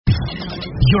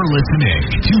You're listening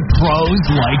to Pros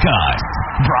Like Us,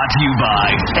 brought to you by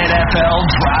NFL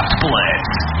Draft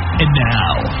Blitz. And now,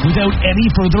 without any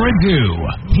further ado,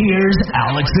 here's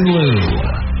Alex and Lou.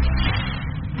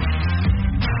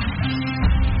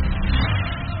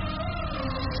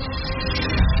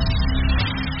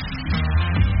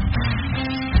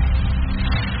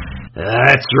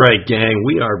 That's right, gang.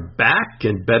 We are back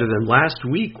and better than last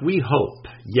week, we hope.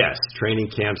 Yes, training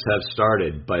camps have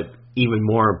started, but even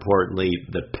more importantly,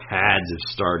 the pads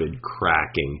have started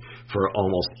cracking for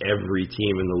almost every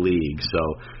team in the league. So,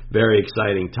 very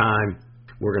exciting time.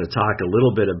 We're going to talk a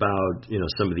little bit about,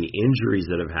 some of the injuries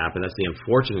that have happened. That's the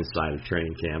unfortunate side of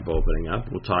training camp opening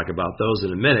up. We'll talk about those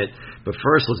in a minute. But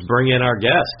first, let's bring in our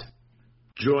guest.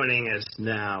 Joining us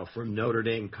now from Notre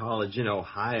Dame College in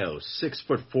Ohio,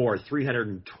 6'4",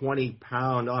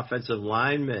 320-pound offensive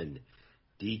lineman,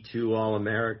 D2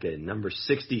 All-American, number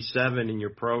 67 in your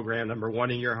program, number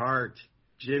 1 in your heart,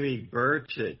 Jimmy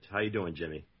Burchett. How you doing,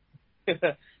 Jimmy?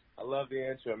 I love the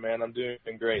intro, man. I'm doing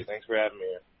great. Thanks for having me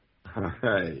here. All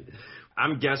right.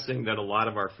 I'm guessing that a lot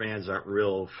of our fans aren't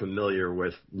real familiar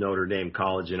with Notre Dame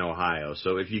College in Ohio.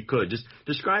 So if you could, just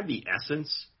describe the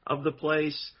essence of the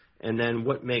place and then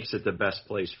what makes it the best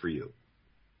place for you.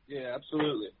 Yeah,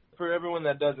 absolutely. For everyone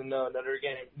that doesn't know, Notre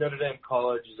Dame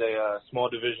College is a small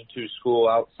Division II school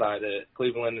outside of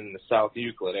Cleveland in the South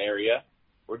Euclid area.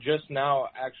 We're just now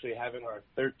actually having our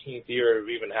 13th year of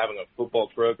even having a football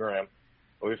program.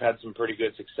 We've had some pretty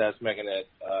good success making it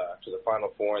to the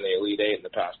Final Four and the Elite Eight in the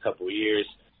past couple of years.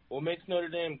 What makes Notre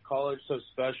Dame College so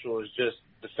special is just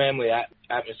the family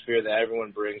atmosphere that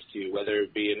everyone brings to you, whether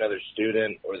it be another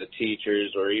student or the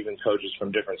teachers or even coaches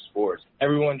from different sports.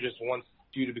 Everyone just wants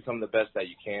you to become the best that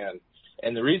you can.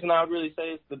 And the reason I would really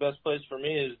say it's the best place for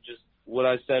me is just what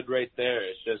I said right there.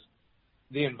 It's just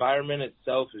the environment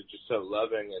itself is just so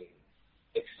loving and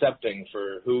accepting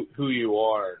for who you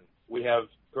are. We have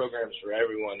programs for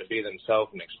everyone to be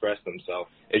themselves and express themselves.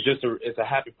 It's a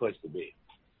happy place to be.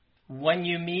 When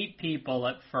you meet people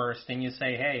at first and you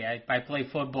say, hey, I play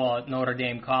football at Notre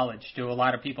Dame College, do a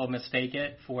lot of people mistake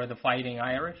it for the Fighting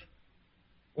Irish?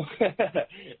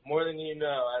 More than you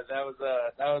know. That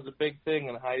was a big thing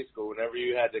in high school. Whenever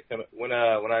you had to come, when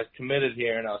I was committed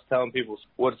here and I was telling people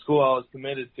what school I was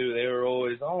committed to, they were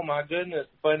always, oh my goodness,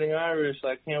 Fighting Irish!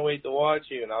 I can't wait to watch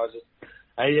you. And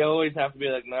I always have to be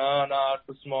like, no, it's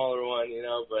the smaller one,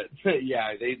 But yeah,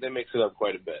 they mix it up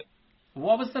quite a bit.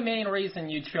 What was the main reason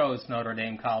you chose Notre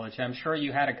Dame College? I'm sure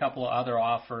you had a couple of other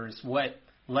offers. What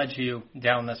led you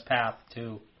down this path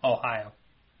to Ohio?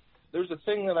 There's a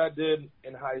thing that I did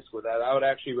in high school that I would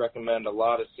actually recommend a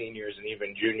lot of seniors and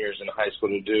even juniors in high school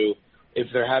to do if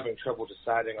they're having trouble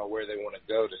deciding on where they want to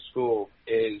go to school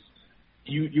is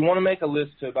you want to make a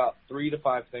list to about 3 to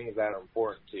 5 things that are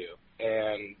important to you.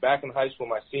 And back in high school,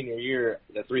 my senior year,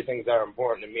 the 3 things that are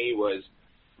important to me was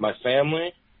my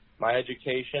family, my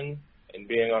education, and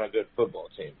being on a good football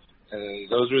team. And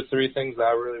those were 3 things that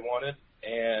I really wanted.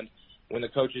 And when the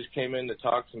coaches came in to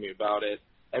talk to me about it,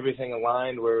 everything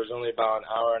aligned where it was only about an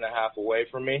hour and a half away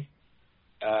from me.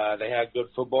 They had good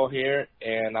football here,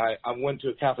 and I went to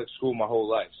a Catholic school my whole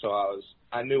life, so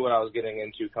I knew what I was getting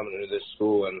into coming into this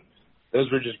school, and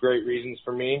those were just great reasons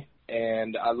for me.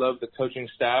 And I love the coaching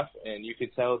staff, and you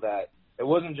could tell that it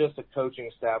wasn't just a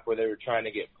coaching staff where they were trying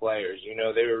to get players.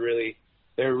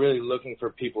 They were really looking for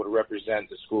people to represent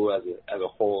the school as a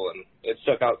whole, and it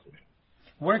stuck out to me.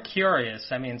 We're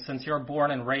curious. I mean, since you're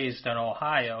born and raised in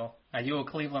Ohio, are you a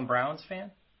Cleveland Browns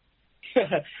fan?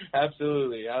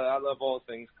 Absolutely. I love all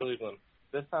things Cleveland.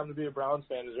 Best time to be a Browns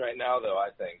fan is right now, though, I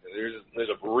think. There's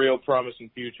a real promising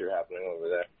future happening over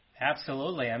there.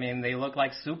 Absolutely. I mean, they look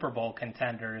like Super Bowl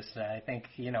contenders. I think,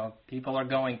 people are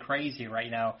going crazy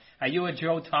right now. Are you a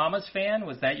Joe Thomas fan?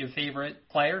 Was that your favorite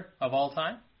player of all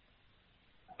time?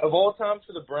 Of all time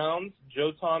for the Browns,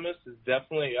 Joe Thomas is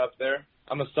definitely up there.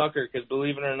 I'm a sucker because,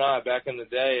 believe it or not, back in the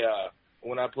day,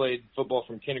 when I played football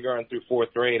from kindergarten through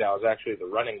 4th grade, I was actually the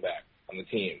running back on the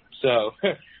team. So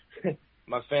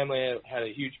my family had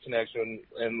a huge connection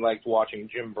and liked watching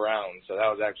Jim Brown. So that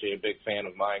was actually a big fan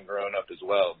of mine growing up as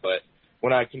well. But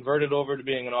when I converted over to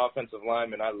being an offensive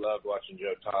lineman, I loved watching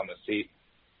Joe Thomas.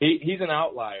 He's an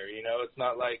outlier, It's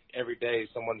not like every day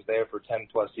someone's there for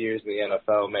 10-plus years in the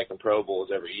NFL making Pro Bowls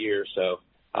every year. So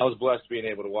I was blessed being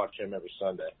able to watch him every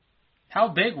Sunday. How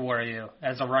big were you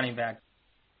as a running back?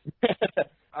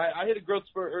 I hit a growth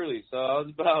spurt early, so I was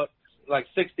about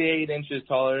 6 to 8 inches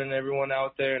taller than everyone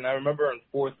out there. And I remember in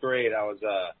 4th grade, I was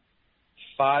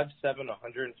 5'7",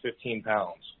 115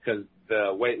 pounds because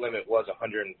the weight limit was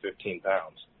 115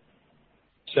 pounds.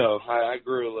 So I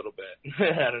grew a little bit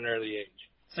at an early age.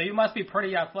 So you must be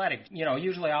pretty athletic. You know,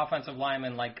 usually offensive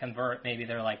linemen like convert. Maybe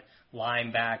they're like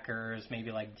linebackers,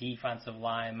 maybe like defensive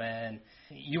linemen.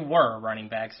 You were a running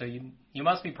back, so you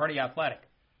must be pretty athletic.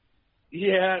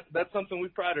 Yeah, that's something we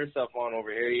pride ourselves on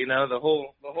over here. You know, the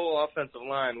whole offensive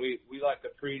line, we like to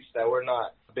preach that we're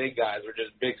not big guys, we're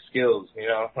just big skills, you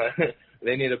know.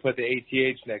 They need to put the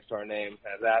ATH next to our name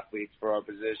as athletes for our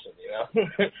position, you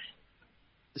know.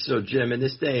 So, Jim, in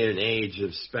this day and age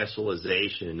of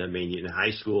specialization, I mean, in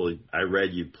high school, I read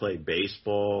you played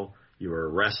baseball, you were a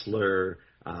wrestler,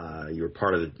 you were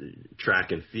part of the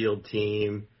track and field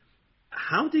team.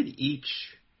 How did each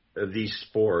of these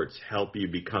sports help you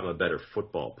become a better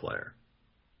football player?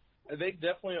 They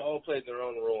definitely all played their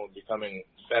own role in becoming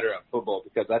better at football,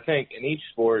 because I think in each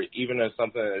sport, even as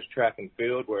something as track and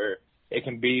field where it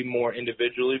can be more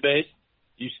individually based,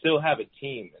 you still have a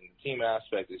team, and the team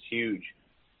aspect is huge.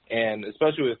 And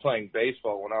especially with playing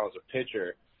baseball when I was a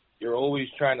pitcher, you're always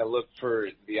trying to look for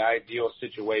the ideal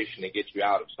situation to get you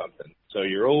out of something. So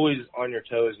you're always on your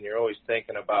toes, and you're always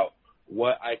thinking about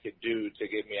what I could do to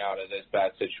get me out of this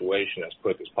bad situation as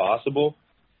quick as possible.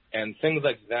 And things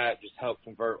like that just help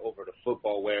convert over to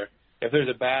football, where if there's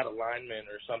a bad alignment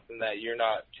or something that you're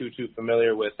not too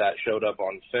familiar with that showed up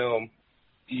on film,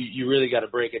 you really got to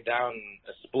break it down in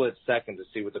a split second to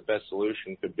see what the best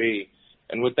solution could be.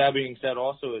 And with that being said,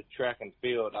 also with track and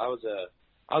field, I was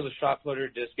a shot putter,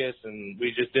 discus, and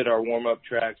we just did our warm-up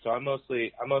track. So I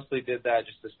mostly did that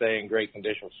just to stay in great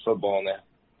condition for football, and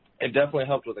it definitely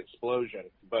helped with explosion.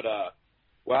 But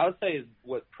what I would say is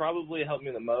what probably helped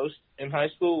me the most in high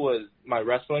school was my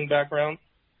wrestling background,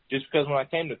 just because when I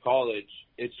came to college,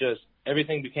 it's just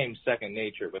everything became second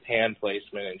nature with hand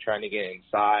placement and trying to get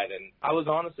inside. And I was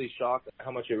honestly shocked at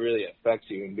how much it really affects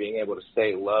you in being able to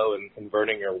stay low and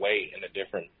converting your weight into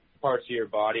different parts of your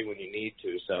body when you need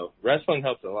to. So wrestling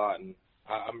helped a lot, and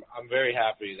I'm very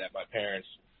happy that my parents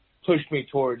pushed me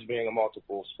towards being a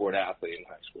multiple sport athlete in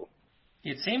high school.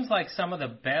 It seems like some of the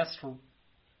best,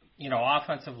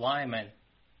 offensive linemen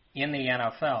in the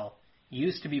NFL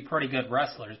used to be pretty good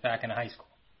wrestlers back in high school.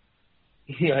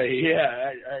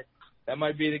 Yeah, that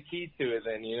might be the key to it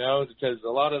then, because a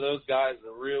lot of those guys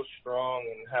are real strong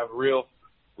and have real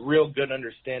good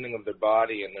understanding of their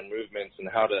body and their movements and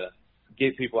how to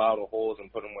get people out of holes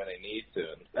and put them where they need to.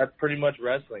 And that's pretty much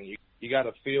wrestling. You got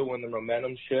to feel when the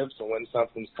momentum shifts and when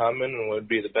something's coming and would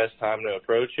be the best time to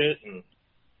approach it. And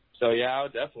so, yeah, I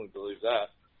would definitely believe that.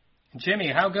 Jimmy,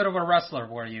 how good of a wrestler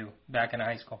were you back in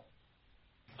high school?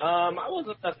 I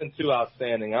wasn't nothing too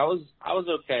outstanding. I was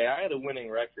okay. I had a winning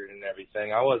record and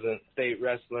everything. I wasn't state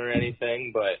wrestler or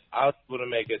anything, but I was able to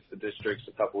make it to districts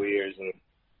a couple of years, and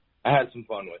I had some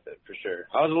fun with it for sure.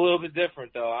 I was a little bit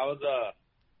different though.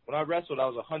 When I wrestled, I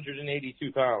was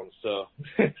 182 pounds, so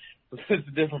it's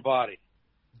a different body.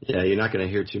 Yeah, you're not going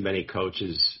to hear too many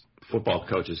football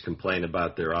coaches complain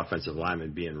about their offensive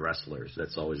linemen being wrestlers.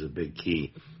 That's always a big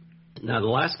key. Now, the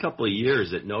last couple of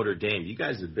years at Notre Dame, you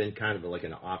guys have been kind of like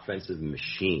an offensive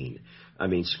machine. I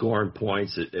mean, scoring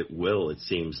points at will, it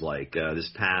seems like.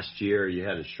 This past year, you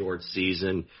had a short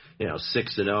season,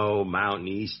 6-0, Mountain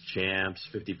East champs,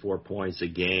 54 points a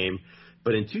game.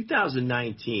 But in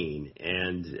 2019,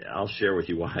 and I'll share with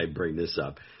you why I bring this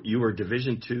up, you were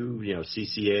Division II,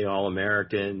 CCA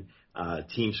All-American.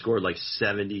 Team scored like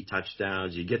 70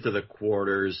 touchdowns. You get to the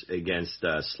quarters against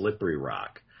Slippery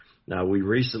Rock. Now, we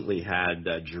recently had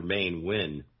Jermaine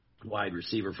Wynn, wide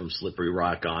receiver from Slippery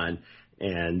Rock, on,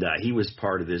 and he was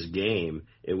part of this game.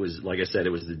 It was, like I said, it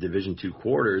was the Division II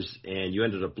quarters, and you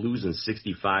ended up losing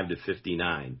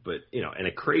 65-59. But, in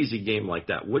a crazy game like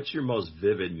that, what's your most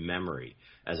vivid memory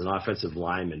as an offensive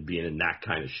lineman being in that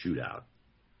kind of shootout?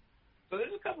 So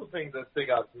there's a couple of things that stick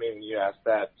out to me when you ask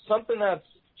that. Something that's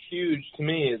huge to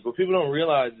me is what people don't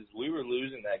realize is we were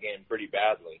losing that game pretty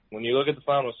badly. When you look at the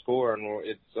final score and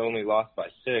it's only lost by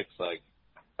 6,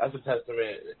 that's a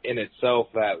testament in itself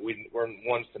that we're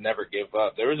ones to never give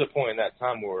up. There was a point in that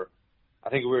time where I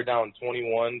think we were down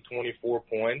 21, 24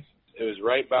 points. It was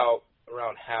right about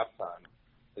around halftime.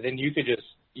 And then you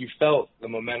felt the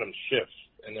momentum shift,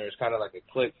 and there was kind of like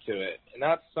a click to it. And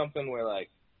that's something where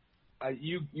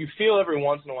you feel every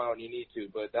once in a while when you need to,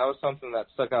 but that was something that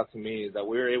stuck out to me, is that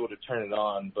we were able to turn it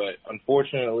on. But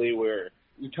unfortunately,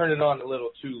 we turned it on a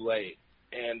little too late.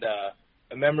 And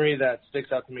a memory that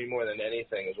sticks out to me more than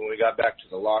anything is when we got back to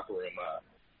the locker room,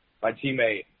 my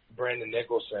teammate, Brandon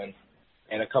Nicholson,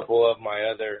 and a couple of my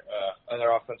other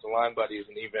offensive line buddies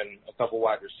and even a couple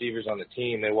wide receivers on the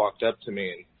team, they walked up to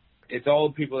me. And it's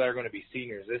all people that are going to be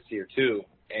seniors this year, too.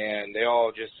 And they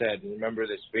all just said, remember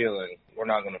this feeling. We're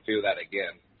not going to feel that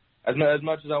again. As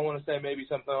much as I want to say maybe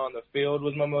something on the field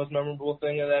was my most memorable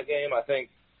thing of that game, I think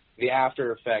the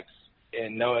after effects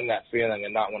and knowing that feeling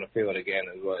and not want to feel it again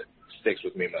is what sticks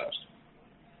with me most.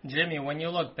 Jimmy, when you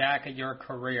look back at your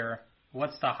career,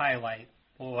 what's the highlight?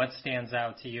 What stands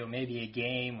out to you? Maybe a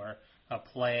game or a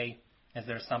play? Is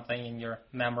there something in your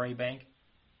memory bank?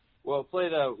 Well, a play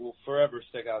that will forever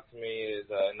stick out to me is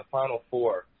in the Final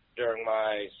Four during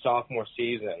my sophomore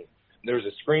season. There was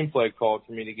a screenplay called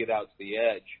for me to get out to the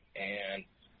edge, and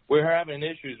we were having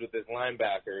issues with this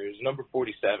linebacker. He was number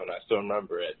 47. I still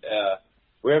remember it.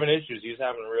 We were having issues. He was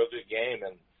having a real good game,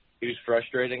 and he was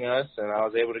frustrating us, and I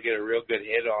was able to get a real good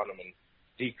hit on him and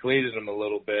decleated him a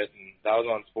little bit, and that was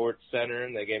on Sports Center,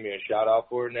 and they gave me a shout-out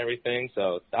for it and everything,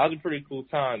 so that was a pretty cool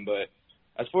time. But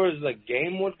as far as the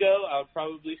game would go, I would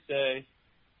probably say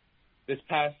this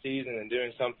past season and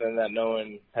doing something that no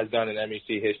one has done in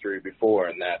MEC history before,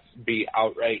 and that's be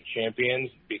outright champions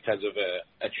because of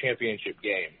a championship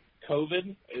game.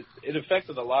 COVID, it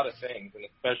affected a lot of things, and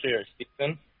especially our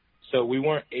season, so we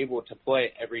weren't able to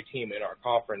play every team in our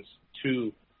conference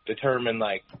to determine,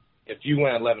 like, if you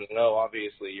went 11-0,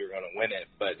 obviously you're going to win it.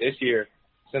 But this year,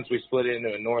 since we split it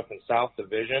into a North and South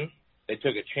division, they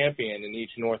took a champion in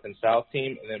each North and South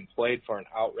team and then played for an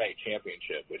outright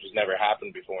championship, which has never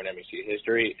happened before in MEC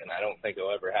history, and I don't think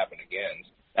it'll ever happen again.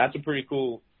 That's a pretty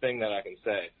cool thing that I can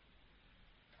say.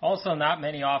 Also, not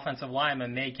many offensive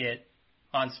linemen make it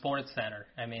on Sports Center.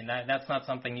 I mean, that's not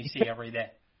something you see every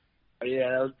day.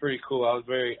 Yeah, that was pretty cool. I was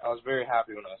very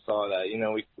happy when I saw that. You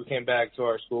know, we came back to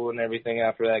our school and everything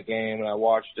after that game, and I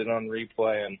watched it on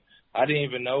replay, and I didn't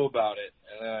even know about it.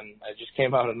 And then I just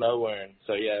came out of nowhere. And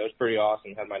so, yeah, it was pretty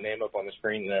awesome. Had my name up on the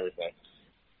screen and everything.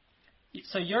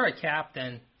 So you're a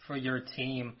captain for your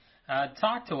team.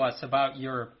 Talk to us about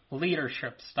your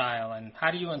leadership style, and how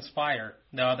do you inspire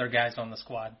the other guys on the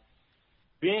squad?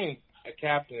 Being a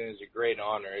captain is a great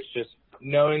honor. It's just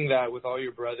knowing that with all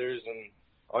your brothers and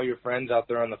all your friends out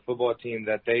there on the football team,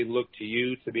 that they look to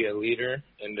you to be a leader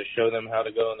and to show them how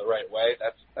to go in the right way.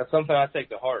 That's something I take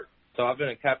to heart. So I've been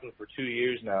a captain for 2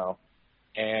 years now,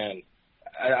 and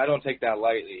I don't take that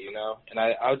lightly, you know. And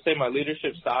I would say my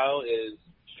leadership style is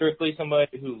strictly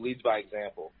somebody who leads by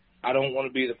example. I don't want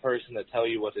to be the person to tell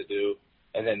you what to do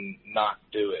and then not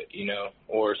do it, you know,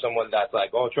 or someone that's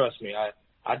like, oh, trust me,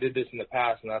 I did this in the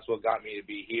past, and that's what got me to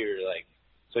be here, like,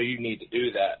 so you need to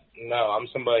do that. No, I'm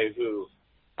somebody who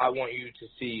I want you to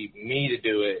see me to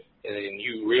do it, and then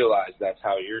you realize that's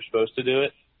how you're supposed to do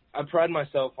it. I pride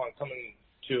myself on coming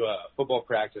to a football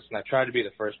practice, and I try to be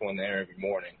the first one there every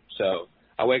morning. So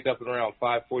I wake up at around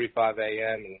 5:45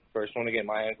 a.m. and first one to get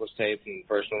my ankles taped and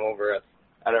first one over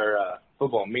at our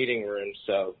football meeting room.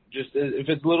 So just if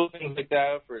it's little things like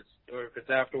that, or if it's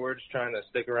afterwards trying to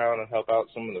stick around and help out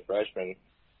some of the freshmen,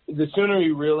 the sooner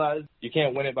you realize you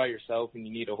can't win it by yourself and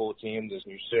you need a whole team, the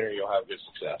sooner you'll have good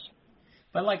success.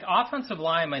 But, like, offensive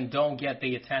linemen don't get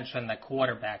the attention that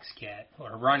quarterbacks get,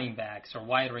 or running backs, or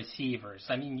wide receivers.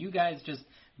 I mean, you guys just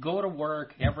go to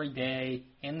work every day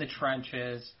in the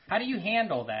trenches. How do you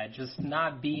handle that, just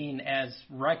not being as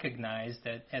recognized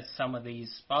as some of these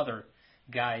other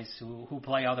guys who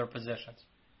play other positions?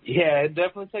 Yeah, it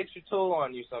definitely takes your toll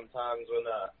on you sometimes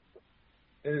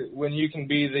when you can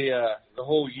be the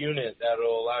whole unit that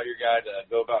will allow your guy to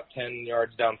go about 10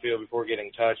 yards downfield before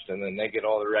getting touched, and then they get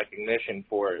all the recognition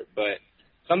for it. But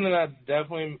something that's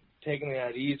definitely taken me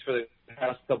at ease for the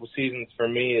past couple seasons for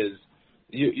me is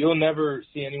you'll never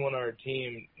see anyone on our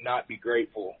team not be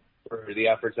grateful for the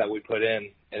efforts that we put in.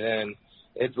 And then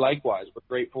it's likewise, we're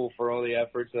grateful for all the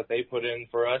efforts that they put in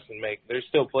for us, and there's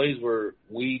still plays where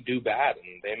we do bad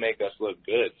and they make us look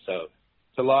good. So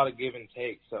it's a lot of give and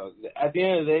take. So at the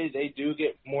end of the day, they do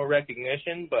get more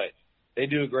recognition, but they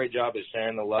do a great job of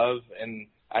sharing the love. And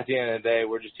at the end of the day,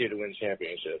 we're just here to win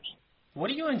championships. What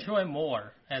do you enjoy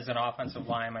more as an offensive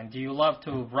lineman? Do you love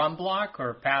to run block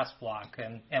or pass block,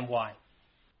 and why?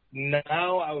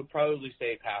 Now I would probably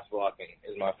say pass blocking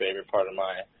is my favorite part of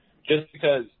mine, just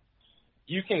because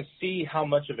you can see how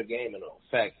much of a game it'll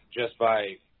affect just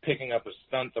by picking up a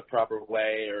stunt the proper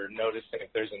way, or noticing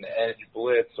if there's an edge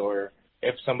blitz, or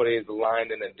if somebody is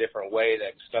aligned in a different way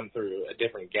that can stunt through a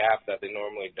different gap that they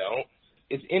normally don't.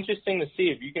 It's interesting to see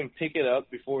if you can pick it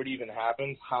up before it even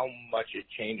happens, how much it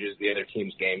changes the other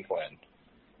team's game plan.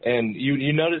 And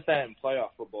you notice that in playoff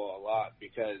football a lot,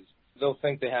 because they'll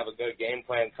think they have a good game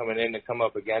plan coming in to come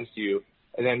up against you,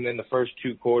 and then in the first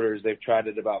two quarters they've tried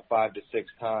it about 5 to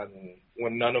 6 times, and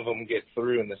when none of them get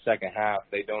through in the second half,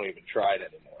 they don't even try it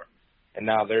anymore. And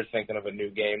now they're thinking of a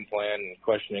new game plan and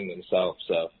questioning themselves.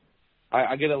 So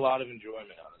I get a lot of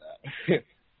enjoyment out of that.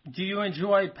 Do you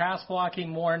enjoy pass blocking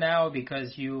more now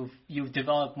because you've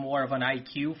developed more of an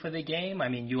IQ for the game? I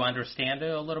mean, you understand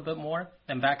it a little bit more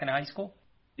than back in high school?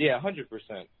 Yeah,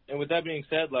 100%. And with that being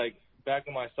said, like, back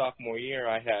in my sophomore year,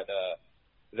 I had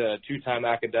the two-time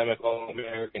academic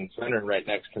All-American center right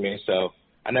next to me, so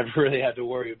I never really had to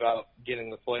worry about getting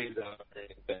the plays out or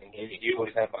anything. He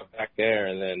always had my back there.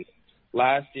 And then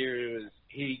last year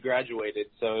he graduated,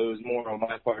 so it was more on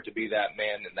my part to be that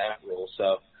man in that role.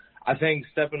 So I think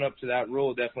stepping up to that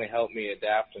role definitely helped me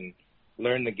adapt and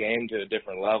learn the game to a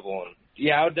different level. And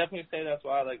yeah, I would definitely say that's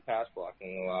why I like pass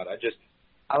blocking a lot.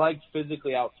 I like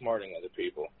physically outsmarting other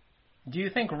people. Do you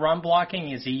think run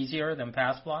blocking is easier than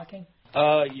pass blocking?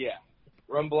 Yeah.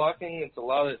 Run blocking, it's a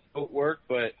lot of footwork,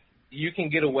 but you can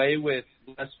get away with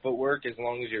less footwork as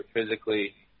long as you've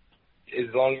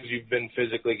been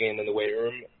physically getting in the weight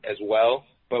room as well.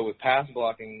 But with pass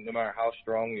blocking, no matter how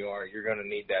strong you are, you're going to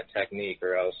need that technique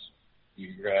or else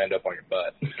you're going to end up on your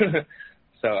butt.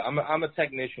 So I'm a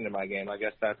technician in my game. I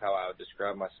guess that's how I would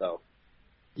describe myself.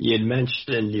 You had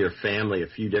mentioned your family a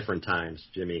few different times,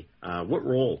 Jimmy. What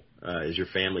role has your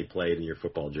family played in your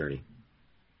football journey?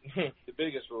 The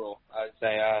biggest role, I'd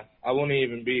say. I wouldn't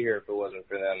even be here if it wasn't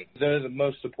for them. They're the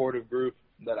most supportive group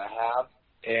that I have,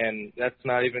 and that's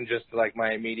not even just like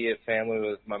my immediate family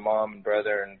with my mom and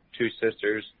brother and two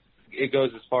sisters. It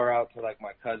goes as far out to like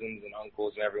my cousins and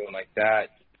uncles and everyone like that.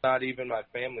 Not even my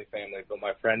family, but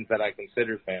my friends that I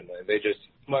consider family. They just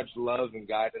much love and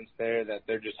guidance there that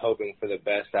they're just hoping for the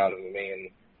best out of me. And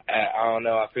I don't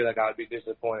know, I feel like I would be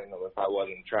disappointed if I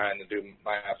wasn't trying to do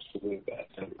my absolute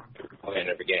best and playing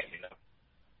every game, you know.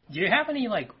 Do you have any,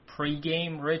 like,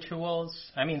 pregame rituals?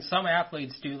 I mean, some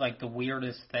athletes do, like, the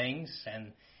weirdest things,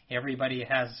 and everybody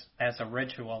has a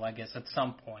ritual, I guess, at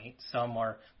some point. Some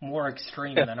are more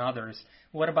extreme than others.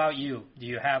 What about you? Do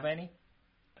you have any?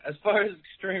 As far as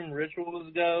extreme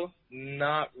rituals go,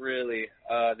 not really.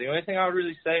 The only thing I would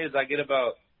really say is I get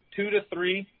about 2 to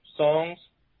 3 songs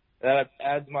that I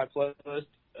add to my playlist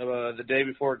the day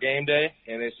before game day,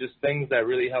 and it's just things that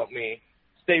really help me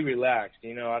stay relaxed.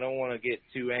 You know, I don't want to get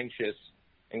too anxious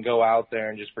and go out there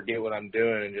and just forget what I'm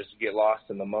doing and just get lost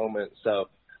in the moment. So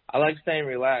I like staying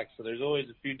relaxed. So there's always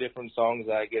a few different songs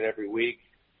that I get every week.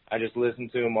 I just listen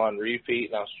to them on repeat,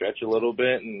 and I'll stretch a little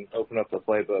bit and open up the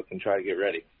playbook and try to get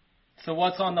ready. So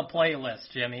what's on the playlist,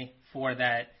 Jimmy, for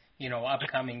that,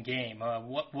 upcoming game?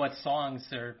 What songs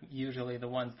are usually the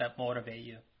ones that motivate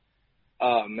you?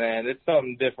 Oh, man, it's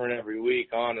something different every week,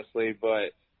 honestly,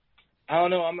 but I don't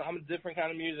know. I'm a different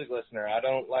kind of music listener. I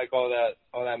don't like all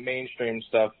that mainstream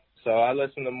stuff. So I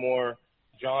listen to more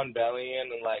John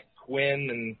Bellion and like Quinn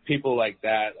and people like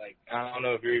that. Like, I don't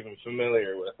know if you're even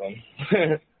familiar with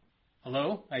them.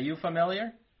 Hello, are you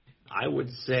familiar? I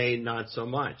would say not so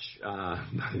much.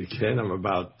 Again, I'm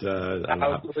about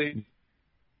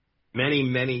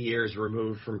many years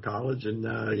removed from college, and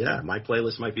my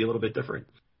playlist might be a little bit different.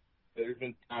 There's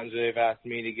been times they've asked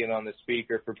me to get on the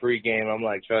speaker for pregame. I'm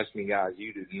like, trust me, guys,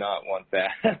 you do not want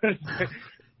that.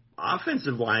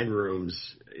 Offensive line rooms,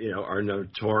 are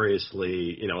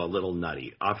notoriously, a little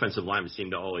nutty. Offensive linemen seem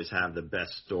to always have the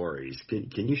best stories.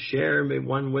 Can you share maybe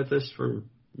one with us from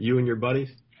you and your buddies?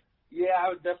 Yeah, I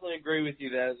would definitely agree with you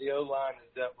that the O-line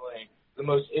is definitely the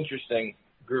most interesting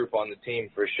group on the team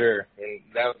for sure. And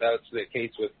that's the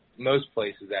case with most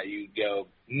places that you go.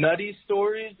 Nutty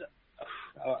stories,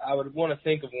 I would want to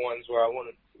think of ones where I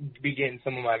want to be getting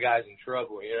some of my guys in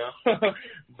trouble,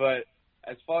 But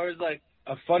as far as like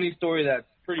a funny story that's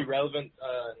pretty relevant,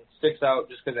 sticks out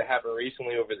just because it happened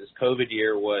recently over this COVID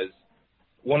year was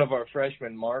one of our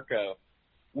freshmen, Marco.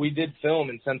 We did film,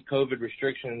 and since COVID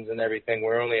restrictions and everything,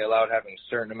 we're only allowed having a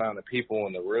certain amount of people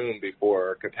in the room before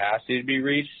our capacity to be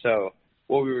reached. So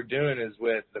what we were doing is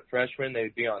with the freshmen,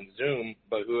 they'd be on Zoom,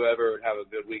 but whoever would have a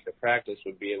good week of practice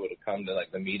would be able to come to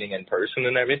like the meeting in person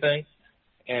and everything.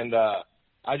 And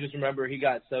I just remember he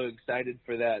got so excited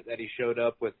for that he showed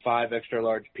up with 5 extra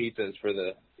large pizzas for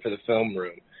the film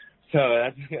room. So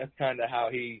that's kind of how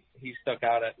he stuck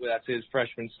out. That's his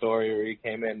freshman story, where he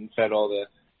came in and fed all the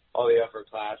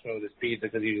upperclassmen with his pizza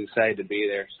because he was excited to be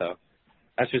there. So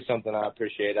that's just something I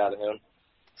appreciate out of him.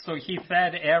 So he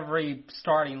fed every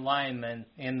starting lineman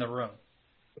in the room.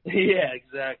 Yeah,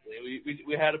 exactly.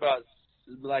 We had about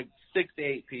like 6 to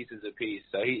 8 pieces apiece,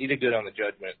 so he did good on the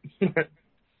judgment.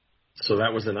 So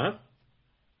that was enough?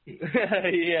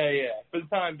 Yeah. For the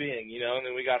time being, and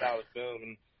then we got out of film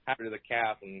and after the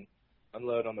calf and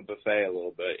unload on the buffet a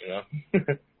little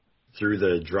bit, Through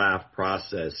the draft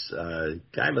process, a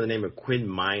guy by the name of Quinn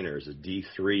Miners, a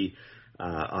D3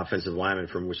 offensive lineman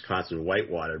from Wisconsin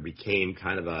Whitewater, became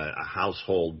kind of a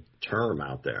household term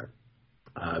out there.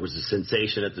 It was a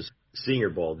sensation at the Senior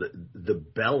Bowl. The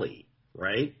belly,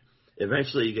 right?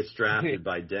 Eventually he gets drafted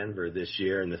by Denver this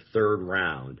year in the 3rd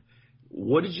round.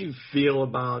 What did you feel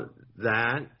about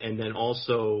that? And then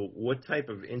also, what type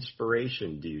of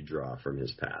inspiration do you draw from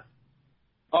his path?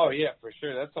 Oh, yeah, for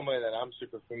sure. That's somebody that I'm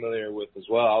super familiar with as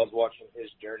well. I was watching his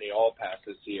journey all past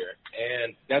this year.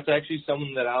 And that's actually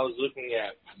someone that I was looking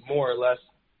at more or less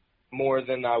more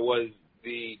than I was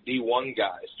the D1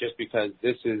 guys, just because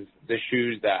this is the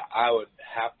shoes that I would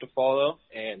have to follow,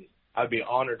 and I'd be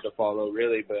honored to follow,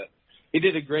 really. But he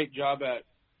did a great job at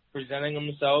presenting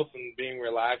himself and being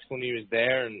relaxed when he was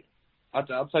there. And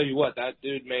I'll tell you what, that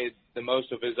dude made the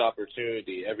most of his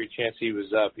opportunity. Every chance he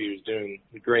was up, he was doing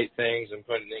great things and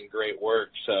putting in great work.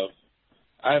 So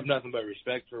I have nothing but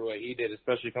respect for what he did,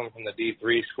 especially coming from the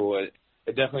D3 school. It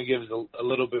definitely gives a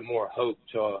little bit more hope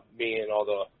to me and all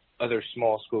the other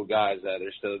small school guys that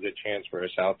there's still a good chance for us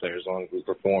out there as long as we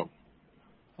perform.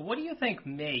 What do you think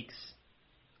makes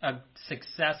a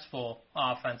successful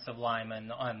offensive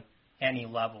lineman on any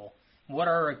level? What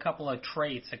are a couple of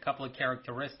traits, a couple of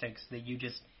characteristics that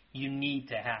you need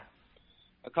to have?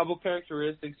 A couple of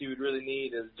characteristics you would really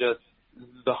need is just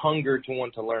the hunger to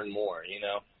want to learn more, you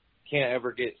know. Can't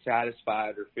ever get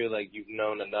satisfied or feel like you've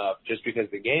known enough, just because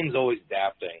the game's always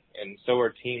adapting, and so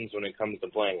are teams when it comes to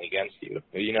playing against you.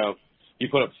 You know, you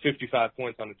put up 55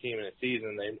 points on a team in a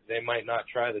season, they might not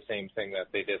try the same thing that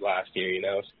they did last year, you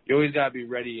know. You always got to be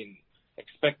ready and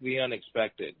expect the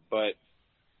unexpected. But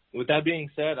with that being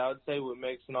said, I would say what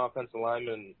makes an offensive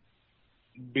lineman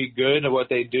be good at what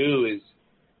they do is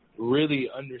really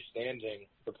understanding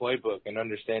the playbook and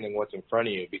understanding what's in front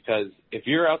of you, because if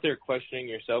you're out there questioning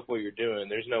yourself what you're doing,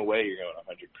 there's no way you're going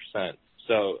 100%.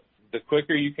 So the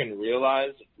quicker you can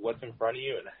realize what's in front of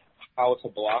you and how to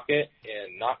block it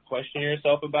and not question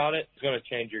yourself about it, it's going to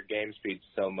change your game speed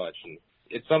so much. And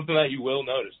it's something that you will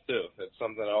notice, too. It's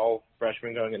something that all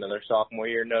freshmen going into their sophomore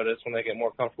year notice when they get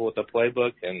more comfortable with the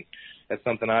playbook, and that's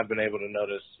something I've been able to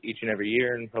notice each and every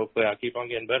year, and hopefully I'll keep on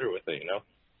getting better with it, you know.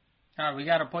 All right, we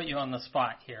got to put you on the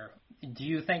spot here. Do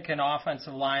you think an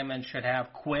offensive lineman should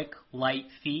have quick, light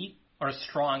feet or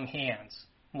strong hands?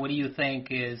 What do you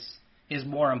think is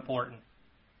more important?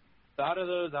 Out of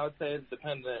those, I would say it's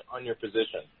dependent on your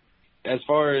position. As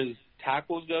far as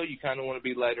tackles go, you kind of want to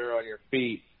be lighter on your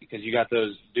feet, because you got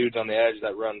those dudes on the edge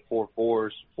that run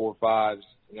 4.4s, 4.5s,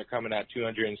 and they're coming at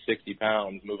 260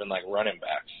 pounds, moving like running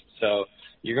backs. So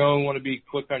you're going to want to be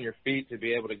quick on your feet to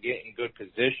be able to get in good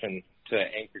position to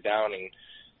anchor down and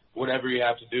whatever you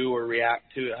have to do or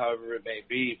react to it, however it may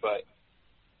be. But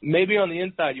maybe on the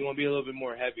inside, you want to be a little bit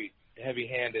more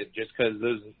heavy-handed, just because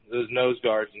those nose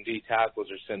guards and D tackles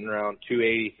are sitting around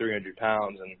 280, 300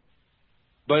 pounds.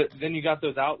 But then you got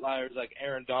those outliers like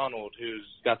Aaron Donald, who's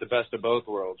got the best of both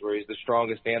worlds, where he's the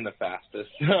strongest and the fastest.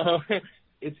 So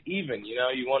it's even, you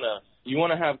know. You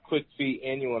want to have quick feet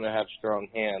and you want to have strong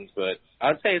hands, but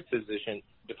I'd say it's position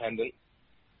dependent.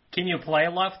 Can you play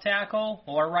left tackle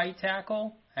or right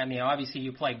tackle? I mean, obviously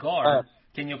you play guard.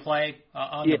 Can you play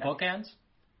on the bookends?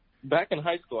 Back in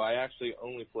high school, I actually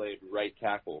only played right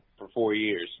tackle for 4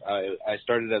 years. I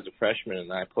started as a freshman,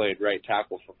 and I played right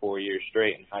tackle for 4 years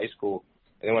straight in high school.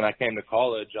 And then when I came to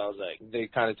college, I was like, they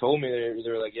kind of told me, they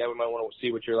were like, yeah, we might want to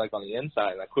see what you're like on the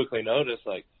inside. And I quickly noticed,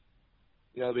 like,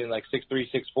 you know, being like 6'3",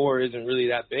 6'4" isn't really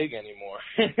that big anymore.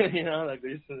 You know, like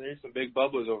there's some big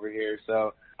bubbles over here.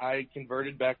 So I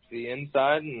converted back to the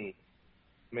inside, and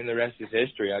I mean, the rest is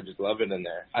history. I just love it in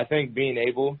there. I think being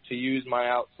able to use my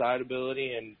outside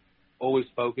ability and always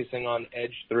focusing on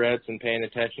edge threats and paying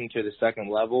attention to the second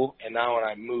level, and now when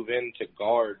I move into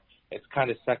guard, it's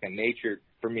kind of second nature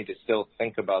for me to still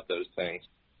think about those things.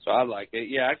 So I like it.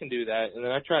 Yeah, I can do that. And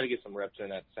then I try to get some reps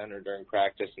in at center during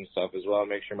practice and stuff as well,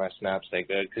 make sure my snaps stay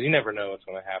good, because you never know what's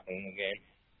going to happen in the game.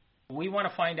 We want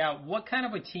to find out, what kind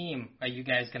of a team are you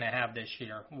guys going to have this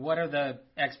year? What are the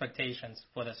expectations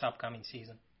for this upcoming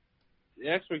season? The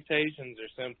expectations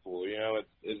are simple. You know,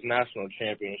 it's national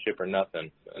championship or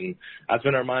nothing. And that's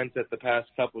been our mindset the past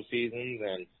couple seasons,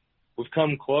 and we've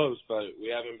come close, but we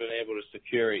haven't been able to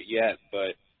secure it yet.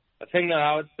 But a thing that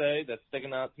I would say that's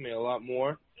sticking out to me a lot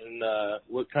more, and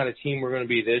what kind of team we're going to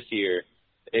be this year,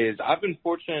 is I've been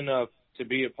fortunate enough to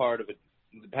be a part of the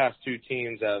past two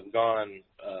teams that have gone,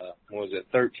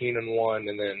 13-1,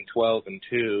 and then 12-2,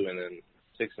 and then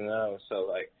 6-0. So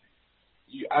like,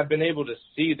 I've been able to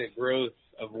see the growth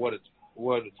of what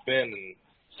it's been. And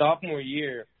sophomore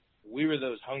year, we were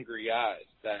those hungry guys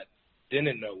that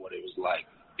didn't know what it was like,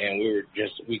 and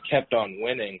we kept on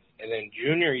winning. And then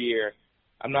junior year,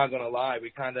 I'm not gonna lie, we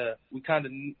kind of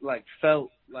like felt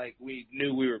like we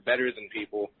knew we were better than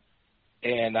people,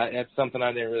 and that's something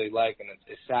I didn't really like, and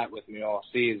it sat with me all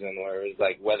season. Where it was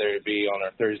like, whether it be on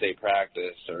our Thursday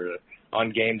practice or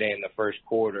on game day in the first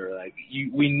quarter. Like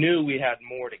we knew we had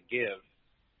more to give,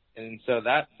 and so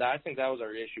I think that was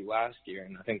our issue last year,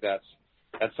 and I think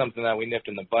that's something that we nipped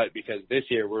in the butt, because this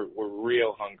year we're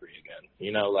real hungry again.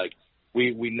 You know, like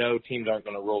we know teams aren't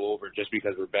going to roll over just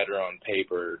because we're better on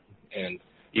paper, and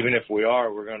even if we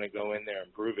are, we're going to go in there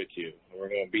and prove it to you. We're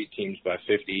going to beat teams by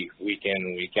 50 week in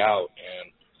and week out,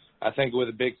 and I think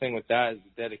the big thing with that is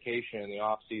the dedication in the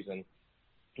off season.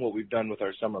 What we've done with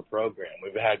our summer program,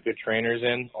 we've had good trainers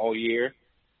in all year,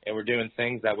 and we're doing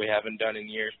things that we haven't done in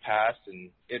years past, and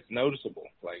it's noticeable.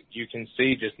 Like you can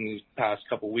see just in these past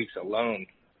couple weeks alone,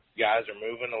 guys are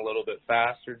moving a little bit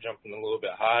faster, jumping a little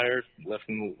bit higher,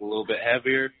 lifting a little bit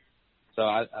heavier. So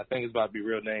I think it's about to be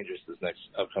real dangerous this next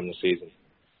upcoming season.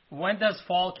 When does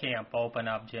fall camp open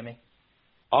up, Jimmy?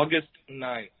 August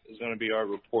 9th is going to be our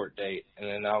report date, and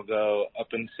then I'll go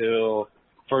up until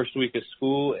first week of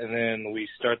school, and then we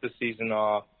start the season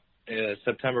off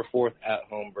September 4th at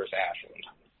home versus Ashland.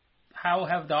 How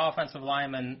have the offensive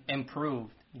linemen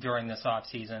improved during this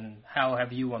offseason? How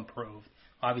have you improved?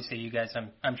 Obviously, you guys,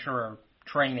 I'm sure, are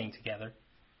training together.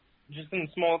 Just in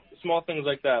small things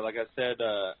like that. Like I said,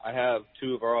 I have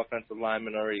 2 of our offensive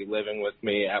linemen already living with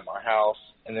me at my house,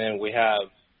 and then we have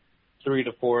 3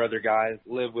 to 4 other guys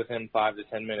live within 5 to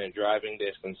 10 minute driving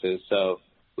distances. So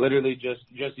literally just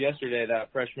yesterday,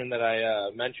 that freshman that I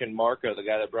mentioned, Marco, the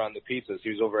guy that brought in the pizzas, he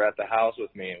was over at the house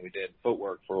with me, and we did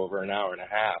footwork for over an hour and a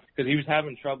half because he was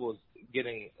having trouble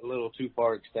getting a little too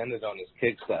far extended on his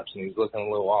kick steps, and he was looking a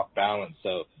little off balance.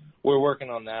 So we're working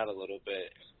on that a little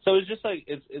bit. So it's just like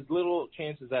it's little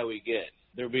chances that we get.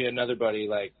 There'll be another buddy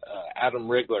like Adam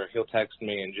Rigler. He'll text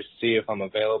me and just see if I'm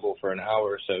available for an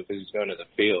hour or so because he's going to the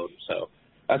field. So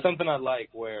that's something I like,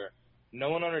 where no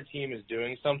one on our team is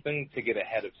doing something to get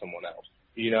ahead of someone else.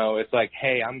 You know, it's like,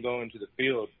 hey, I'm going to the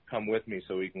field. Come with me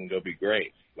so we can go be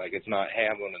great. Like, it's not, hey,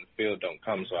 I'm going to the field. Don't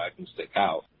come so I can stick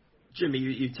out. Jimmy,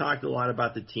 you talked a lot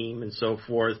about the team and so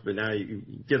forth, but now you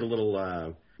get a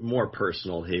little more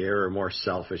personal here, or more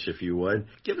selfish, if you would.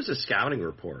 Give us a scouting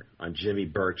report on Jimmy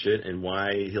Burchett and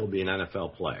why he'll be an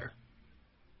NFL player.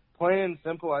 Plain and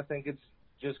simple, I think it's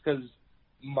just because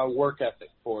my work ethic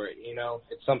for it, you know.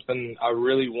 It's something I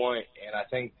really want, and I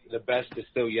think the best is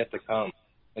still yet to come.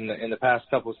 In the past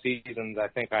couple of seasons, I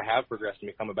think I have progressed and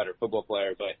become a better football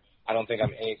player, but I don't think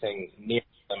I'm anything near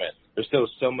the limit. There's still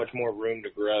so much more room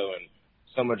to grow and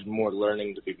so much more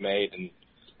learning to be made, and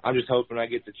I'm just hoping I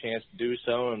get the chance to do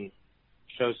so and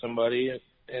show somebody.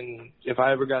 And if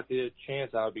I ever got the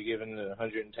chance, I would be giving it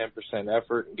 110%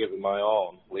 effort and give it my all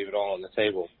and leave it all on the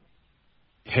table.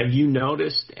 Have you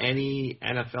noticed any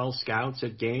NFL scouts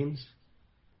at games?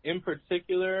 In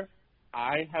particular,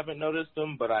 I haven't noticed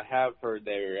them, but I have heard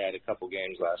they were at a couple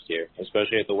games last year,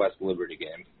 especially at the West Liberty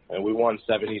game. And we won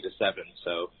 70-7,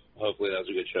 so hopefully that was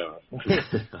a good show.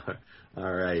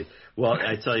 All right. Well,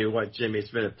 I tell you what, Jimmy,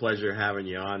 it's been a pleasure having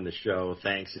you on the show.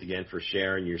 Thanks again for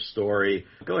sharing your story.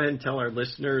 Go ahead and tell our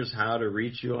listeners how to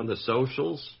reach you on the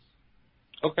socials.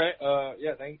 Okay.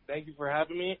 Yeah, thank you for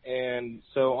having me. And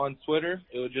so on Twitter,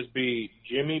 it would just be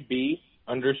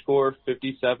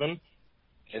JimmyB_57.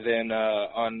 And then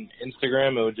on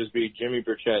Instagram, it would just be Jimmy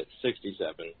Burchett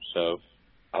 67. So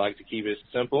I like to keep it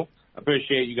simple. I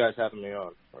appreciate you guys having me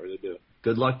on. I really do.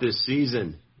 Good luck this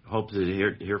season. Hope to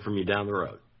hear from you down the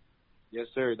road. Yes,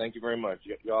 sir. Thank you very much.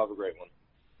 Y'all have a great one.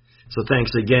 So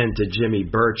thanks again to Jimmy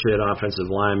Burchett, offensive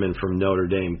lineman from Notre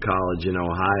Dame College in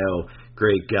Ohio.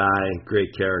 Great guy,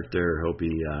 great character. Hope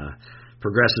he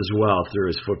progresses well through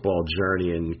his football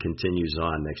journey and continues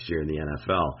on next year in the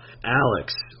NFL.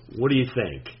 Alex, what do you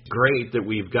think? Great that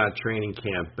we've got training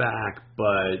camp back,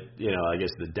 but, I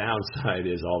guess the downside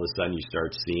is all of a sudden you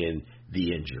start seeing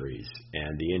the injuries,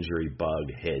 and the injury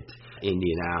bug hit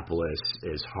Indianapolis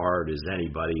as hard as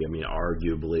anybody. I mean,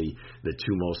 arguably the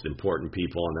 2 most important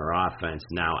people on their offense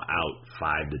now out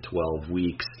 5 to 12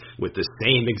 weeks with the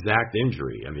same exact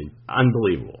injury. I mean,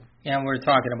 unbelievable. Yeah, and we're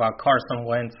talking about Carson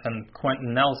Wentz and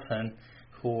Quentin Nelson,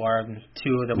 who are 2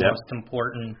 of the most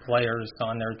important players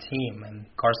on their team. And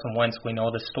Carson Wentz, we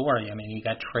know the story. I mean, he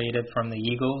got traded from the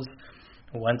Eagles,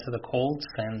 went to the Colts,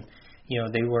 and,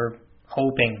 they were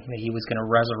hoping that he was going to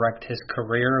resurrect his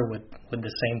career with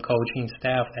the same coaching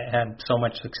staff that had so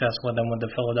much success with him with the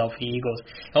Philadelphia Eagles.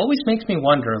 It always makes me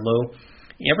wonder, Lou,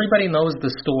 everybody knows the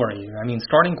story. I mean,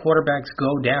 starting quarterbacks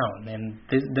go down, and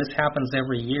this happens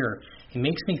every year. It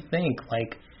makes me think,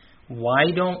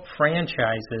 why don't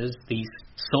franchises, these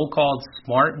so-called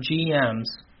smart GMs,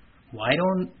 why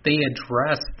don't they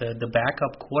address the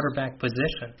backup quarterback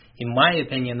position? In my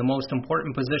opinion, the most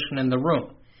important position in the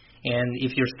room. And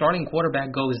if your starting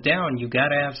quarterback goes down, you got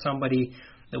to have somebody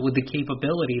with the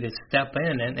capability to step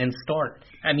in and start.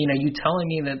 I mean, are you telling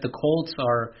me that the Colts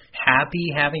are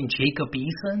happy having Jacob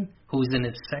Eason, who's in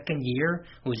his second year,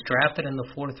 who's drafted in the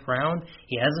 4th round?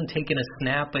 He hasn't taken a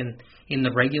snap in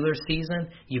the regular season.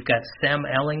 You've got Sam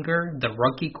Ehlinger, the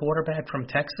rookie quarterback from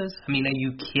Texas. I mean, are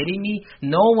you kidding me?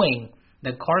 Knowing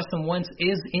that Carson Wentz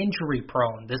is injury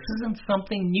prone. This isn't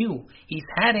something new. He's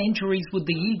had injuries with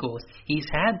the Eagles. He's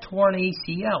had torn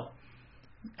ACL.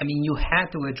 I mean, you had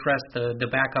to address the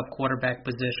backup quarterback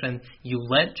position. You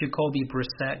let Jacoby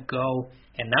Brissett go,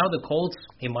 and now the Colts,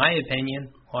 in my opinion,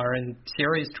 are in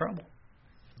serious trouble.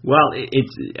 Well,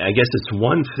 I guess it's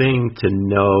one thing to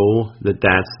know that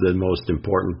that's the most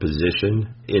important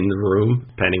position in the room,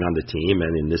 depending on the team.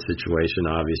 And in this situation,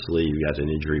 obviously, you got an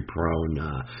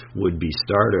injury-prone would-be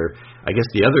starter. I guess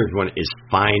the other one is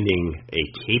finding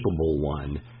a capable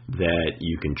one that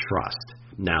you can trust.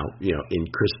 Now, in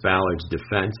Chris Ballard's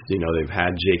defense, they've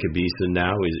had Jacob Eason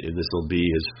now. This will be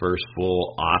his first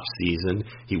full off season.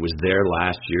 He was there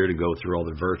last year to go through all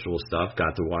the virtual stuff,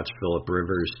 got to watch Phillip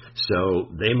Rivers. So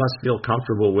they must feel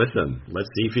comfortable with him. Let's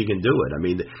see if he can do it. I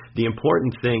mean, the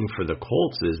important thing for the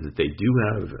Colts is that they do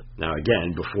have, now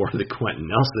again, before the Quentin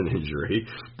Nelson injury,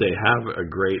 they have a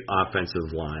great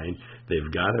offensive line.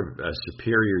 They've got a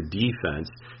superior defense,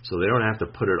 so they don't have to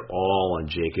put it all on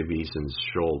Jacob Eason's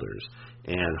shoulders.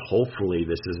 And hopefully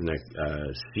this isn't a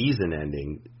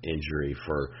season-ending injury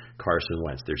for Carson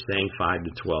Wentz. They're saying 5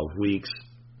 to 12 weeks.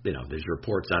 There's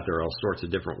reports out there all sorts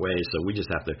of different ways, so we just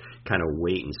have to kind of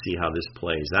wait and see how this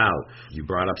plays out. You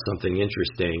brought up something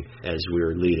interesting as we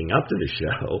were leading up to the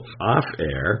show,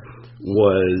 off-air,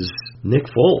 was Nick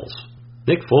Foles.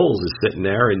 Nick Foles is sitting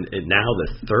there and now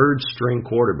the 3rd-string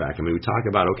quarterback. I mean, we talk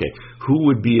about, okay, who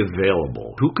would be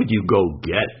available? Who could you go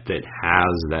get that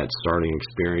has that starting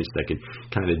experience that could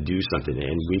kind of do something?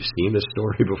 And we've seen this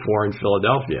story before in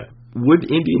Philadelphia.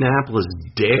 Would Indianapolis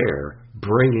dare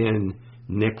bring in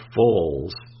Nick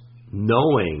Foles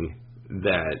knowing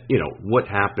that, what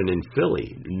happened in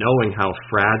Philly, knowing how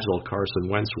fragile Carson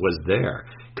Wentz was there?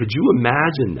 Could you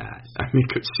imagine that? I mean,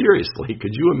 seriously,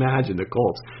 could you imagine the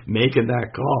Colts making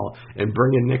that call and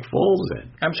bringing Nick Foles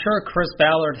in? I'm sure Chris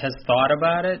Ballard has thought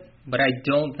about it, but I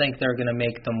don't think they're going to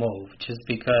make the move just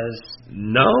because...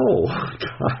 No.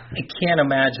 I can't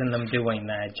imagine them doing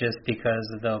that just because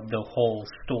of the whole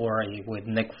story with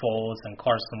Nick Foles and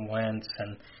Carson Wentz,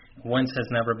 and Wentz has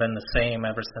never been the same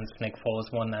ever since Nick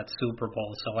Foles won that Super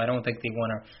Bowl, so I don't think they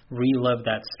want to relive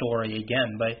that story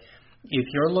again. But if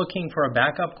you're looking for a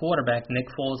backup quarterback, Nick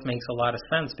Foles makes a lot of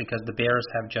sense because the Bears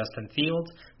have Justin Fields,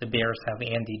 the Bears have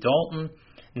Andy Dalton,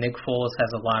 Nick Foles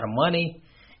has a lot of money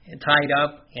tied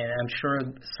up, and I'm sure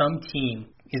some team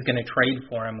is going to trade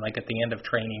for him like at the end of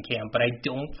training camp, but I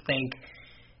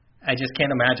just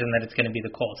can't imagine that it's going to be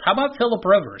the Colts. How about Phillip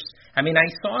Rivers? I mean, I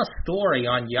saw a story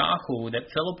on Yahoo that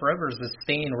Phillip Rivers is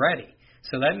staying ready.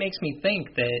 So that makes me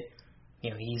think that,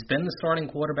 he's been the starting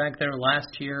quarterback there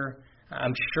last year.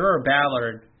 I'm sure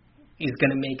Ballard is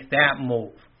going to make that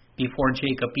move before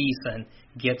Jacob Eason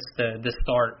gets the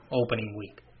start opening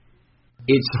week.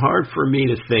 It's hard for me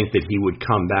to think that he would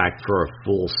come back for a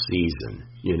full season.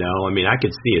 I mean, I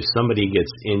could see if somebody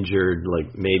gets injured,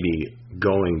 like maybe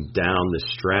going down the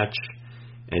stretch,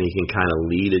 and he can kind of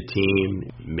lead a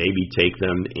team, maybe take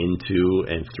them into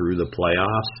and through the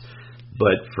playoffs.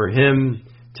 But for him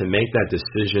to make that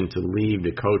decision to leave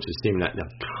the coach's team, not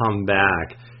come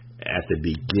back at the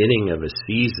beginning of a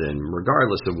season,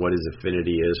 regardless of what his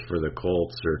affinity is for the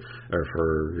Colts or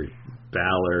for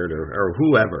Ballard or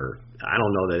whoever, I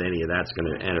don't know that any of that's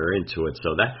going to enter into it.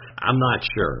 So that I'm not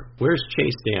sure. Where's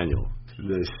Chase Daniel,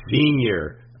 the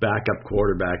senior backup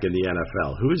quarterback in the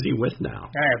NFL? Who is he with now?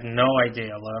 I have no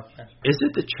idea, Lo. Is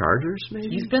it the Chargers, maybe?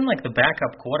 He's been like the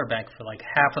backup quarterback for like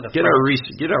half of the Get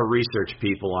our research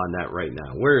people on that right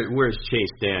now. Where's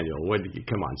Chase Daniel?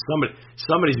 Come on,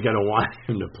 somebody's going to want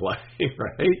him to play,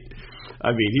 right?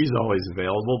 I mean, he's always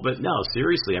available, but no,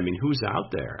 seriously, I mean, who's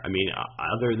out there? I mean,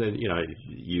 other than,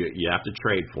 you have to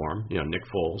trade for him, Nick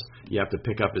Foles. You have to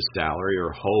pick up his salary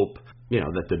or hope,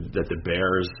 that the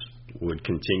Bears would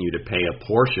continue to pay a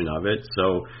portion of it.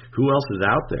 So who else is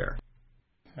out there?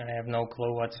 I have no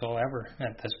clue whatsoever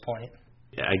at this point.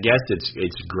 I guess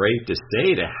it's great to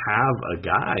say to have a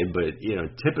guy, but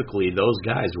typically those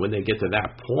guys, when they get to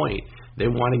that point, they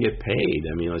want to get paid.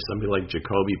 I mean, like somebody like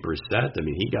Jacoby Brissett, I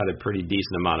mean, he got a pretty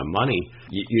decent amount of money.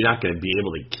 You're not going to be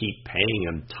able to keep paying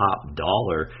him top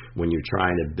dollar when you're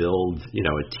trying to build,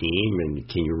 a team, and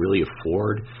can you really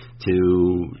afford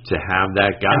to have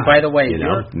that guy? And by the way,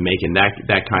 making that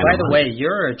kind of money. By the way,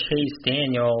 you're a Chase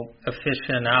Daniel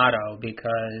aficionado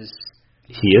because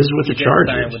He is with the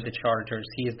Chargers. With the Chargers.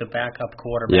 He is the backup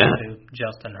quarterback to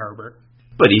Justin Herbert.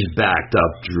 But he's backed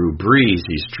up Drew Brees.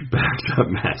 He's backed up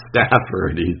Matt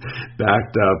Stafford. He's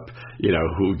backed up,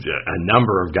 a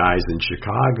number of guys in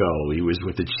Chicago. He was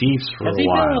with the Chiefs for a while.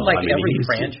 Has he been with every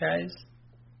franchise?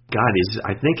 God,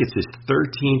 I think it's his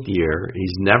 13th year.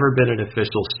 He's never been an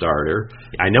official starter.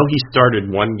 I know he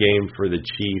started one game for the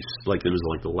Chiefs, it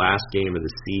was the last game of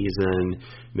the season.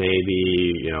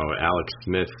 Maybe, Alex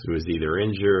Smith was either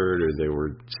injured or they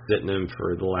were sitting him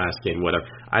for the last game, whatever.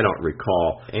 I don't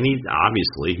recall. And he's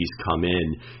come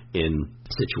in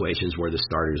situations where the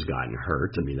starter's gotten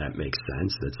hurt. I mean, that makes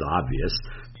sense. That's obvious.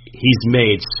 He's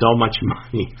made so much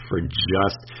money for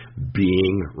just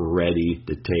being ready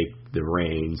to take the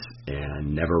reins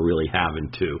and never really having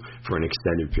to for an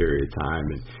extended period of time.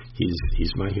 And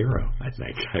he's my hero, I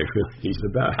think. He's the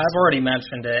best. I've already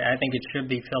mentioned it. I think it should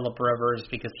be Phillip Rivers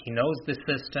because he knows the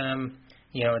system.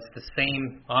 It's the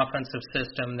same offensive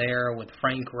system there with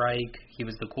Frank Reich. He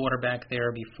was the quarterback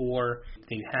there before.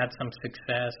 They had some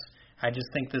success. I just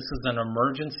think this is an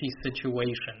emergency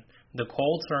situation. The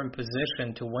Colts are in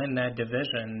position to win that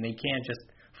division. They can't just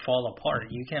fall apart.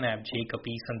 You can't have Jacob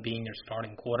Eason being your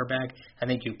starting quarterback. I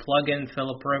think you plug in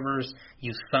Phillip Rivers,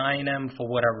 you sign him for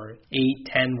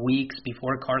 8-10 weeks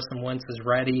before Carson Wentz is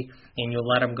ready, and you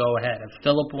let him go ahead. If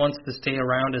Phillip wants to stay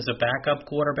around as a backup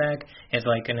quarterback, as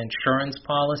an insurance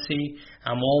policy,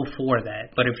 I'm all for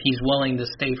that. But if he's willing to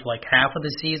stay for half of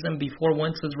the season before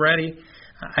Wentz is ready,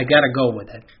 I got to go with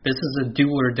it. This is a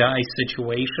do-or-die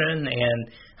situation,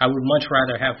 and I would much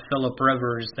rather have Phillip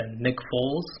Rivers than Nick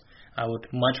Foles. I would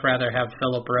much rather have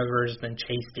Phillip Rivers than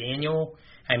Chase Daniel.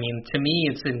 I mean, to me,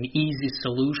 it's an easy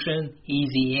solution,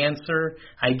 easy answer.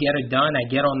 I get it done. I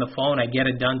get on the phone. I get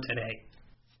it done today.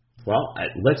 Well,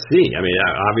 let's see. I mean,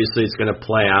 obviously it's going to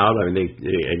play out. I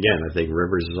think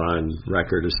Rivers is on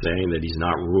record as saying that he's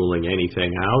not ruling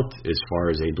anything out as far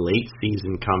as a late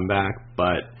season comeback,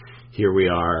 but here we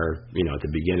are, at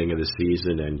the beginning of the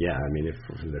season, and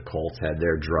if the Colts had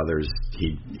their druthers,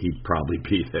 he'd probably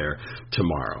be there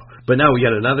tomorrow. But now we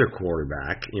got another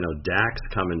quarterback. Dak's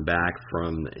coming back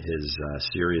from his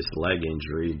serious leg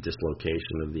injury,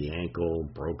 dislocation of the ankle,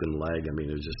 broken leg. I mean,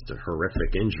 it was just a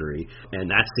horrific injury,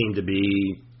 and that seemed to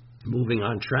be moving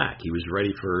on track. He was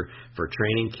ready for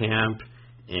training camp.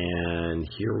 And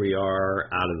here we are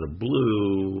out of the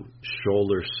blue,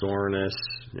 shoulder soreness,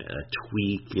 a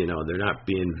tweak. They're not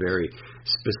being very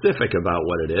specific about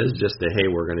what it is, just that, hey,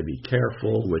 we're going to be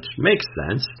careful, which makes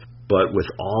sense. But with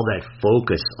all that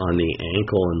focus on the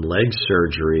ankle and leg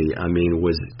surgery,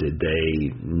 did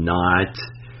they not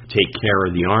take care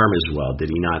of the arm as well?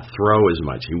 Did he not throw as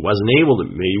much? He wasn't able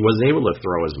to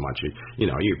throw as much.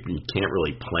 You can't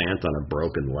really plant on a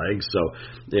broken leg, so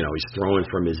he's throwing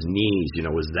from his knees.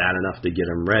 Was that enough to get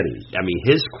him ready?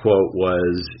 His quote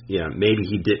was, maybe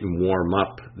he didn't warm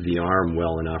up the arm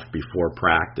well enough before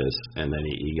practice, and then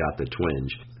he got the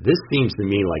twinge. This seems to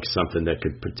me like something that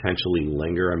could potentially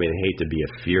linger. I hate to be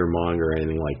a fear monger or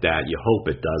anything like that. You hope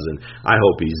it doesn't. I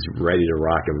hope he's ready to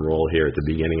rock and roll here at the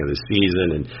beginning of the season,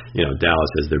 and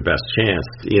Dallas has their best chance.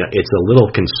 It's a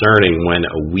little concerning when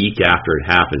a week after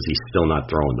it happens, he's still not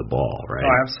throwing the ball, right?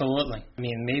 Oh, absolutely.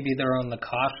 Maybe they're on the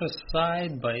cautious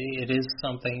side, but it is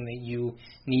something that you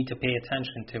need to pay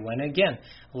attention to. And again,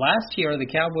 last year the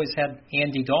Cowboys had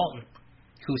Andy Dalton,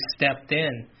 who stepped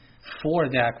in for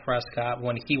Dak Prescott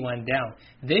when he went down.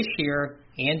 This year,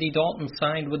 Andy Dalton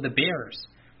signed with the Bears.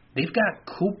 They've got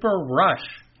Cooper Rush,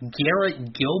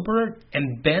 Garrett Gilbert,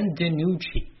 and Ben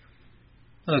DiNucci.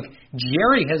 Look,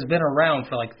 Jerry has been around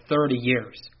for 30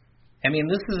 years.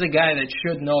 This is a guy that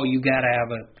should know you got to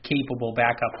have a capable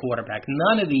backup quarterback.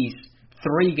 None of these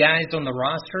three guys on the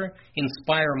roster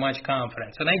inspire much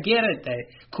confidence. And I get it that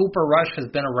Cooper Rush has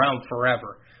been around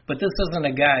forever, but this isn't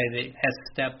a guy that has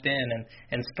stepped in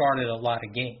and started a lot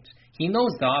of games. He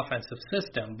knows the offensive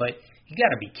system, but you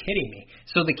got to be kidding me.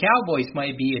 So the Cowboys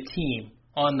might be a team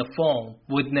on the phone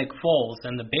with Nick Foles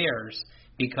and the Bears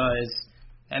because,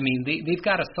 they've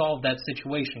got to solve that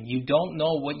situation. You don't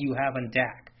know what you have in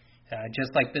Dak,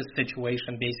 just like this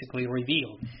situation basically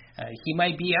revealed. He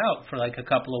might be out for a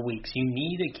couple of weeks. You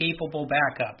need a capable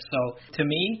backup. So to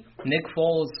me, Nick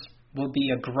Foles would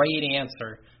be a great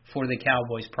answer for the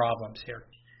Cowboys' problems here.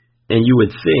 And you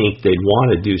would think they'd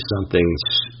want to do something,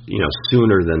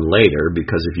 sooner than later,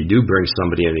 because if you do bring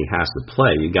somebody in and he has to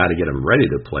play, you got to get him ready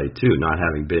to play too, not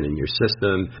having been in your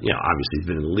system. Obviously he's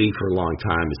been in the league for a long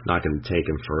time. It's not going to take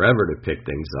him forever to pick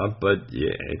things up, but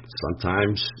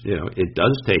sometimes, it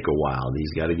does take a while.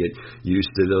 He's got to get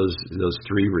used to those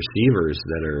three receivers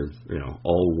that are,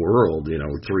 all world,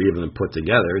 three of them put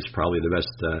together. It's probably the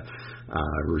best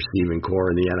receiving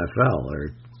core in the NFL,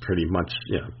 or pretty much,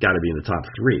 got to be in the top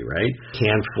three, right?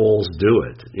 Can Foles do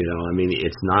it?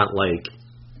 It's not like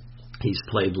he's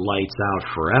played lights out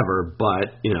forever,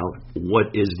 but, what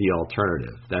is the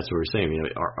alternative? That's what we're saying.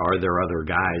 Are there other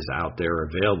guys out there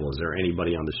available? Is there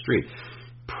anybody on the street?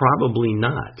 Probably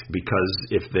not, because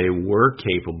if they were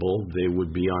capable, they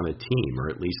would be on a team,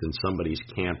 or at least in somebody's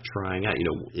camp trying out.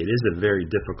 It is a very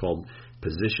difficult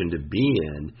position to be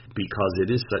in, because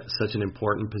it is such an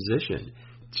important position.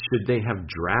 Should they have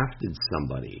drafted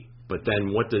somebody? But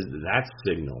then what does that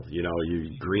signal?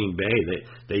 Green Bay,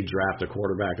 they draft a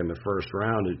quarterback in the first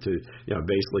round to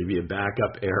basically be a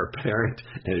backup heir apparent,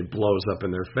 and it blows up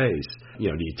in their face. Do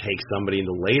you take somebody in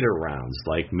the later rounds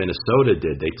like Minnesota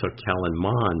did? They took Kellen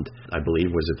Mond, I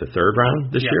believe, was it the third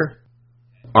round this year?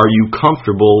 Are you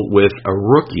comfortable with a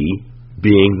rookie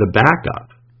being the backup?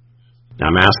 Now,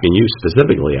 I'm asking you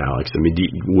specifically, Alex.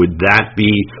 Would that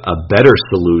be a better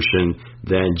solution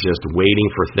than just waiting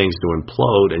for things to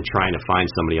implode and trying to find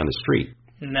somebody on the street?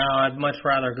 No, I'd much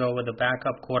rather go with a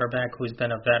backup quarterback who's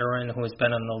been a veteran, who's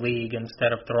been in the league,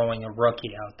 instead of throwing a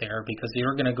rookie out there, because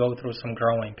you're going to go through some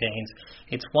growing pains.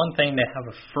 It's one thing to have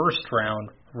a first-round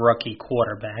rookie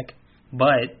quarterback,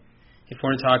 but if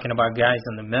we're talking about guys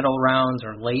in the middle rounds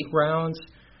or late rounds,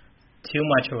 too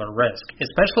much of a risk,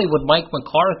 especially with Mike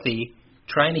McCarthy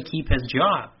trying to keep his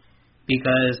job,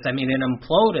 because, it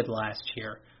imploded last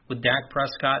year with Dak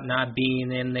Prescott not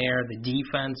being in there, the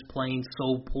defense playing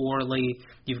so poorly.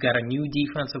 You've got a new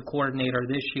defensive coordinator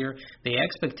this year. The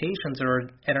expectations are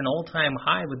at an all-time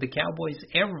high with the Cowboys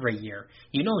every year.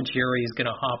 Jerry's going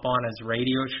to hop on his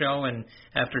radio show, and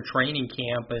after training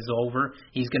camp is over,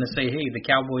 he's going to say, hey, the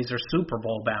Cowboys are Super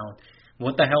Bowl bound.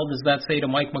 What the hell does that say to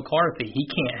Mike McCarthy? He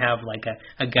can't have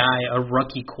a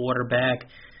rookie quarterback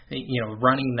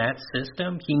running that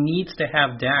system. He needs to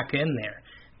have Dak in there,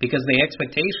 because the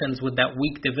expectations with that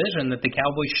weak division that the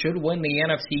Cowboys should win the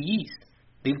NFC East.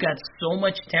 They've got so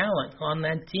much talent on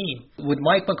that team. With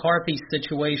Mike McCarthy's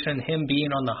situation, him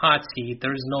being on the hot seat,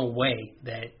 there's no way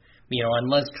that,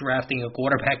 unless drafting a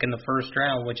quarterback in the first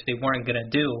round, which they weren't going to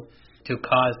do, to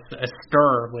cause a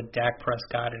stir with Dak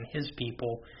Prescott and his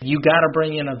people, you got to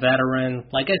bring in a veteran.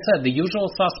 Like I said, the usual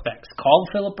suspects. Call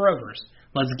Phillip Rivers.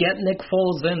 Let's get Nick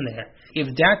Foles in there.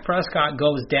 If Dak Prescott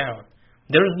goes down,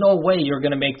 there's no way you're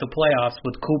going to make the playoffs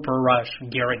with Cooper Rush,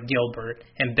 Garrett Gilbert,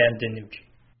 and Ben DiNucci.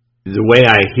 The way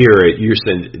I hear it, you're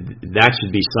saying that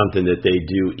should be something that they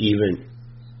do even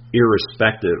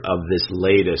irrespective of this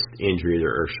latest injury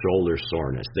or shoulder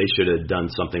soreness. They should have done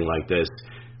something like this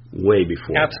way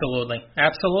before. Absolutely.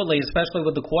 Absolutely, especially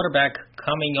with the quarterback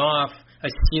coming off a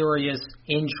serious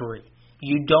injury.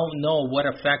 You don't know what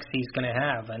effects he's going to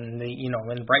have, and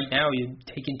right now you're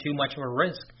taking too much of a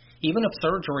risk. Even if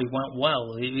surgery went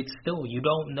well, it's still, you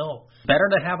don't know. Better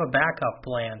to have a backup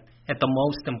plan at the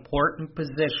most important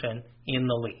position in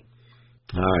the league.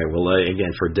 All right. Well, again,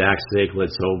 for Dak's sake,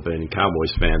 let's hope, and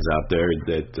Cowboys fans out there,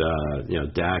 that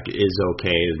Dak is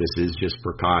okay. This is just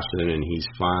precaution, and he's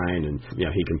fine, and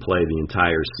he can play the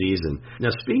entire season.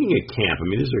 Now, speaking of camp,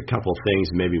 these are a couple of things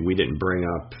maybe we didn't bring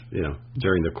up,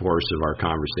 during the course of our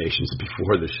conversations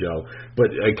before the show,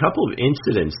 but a couple of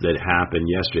incidents that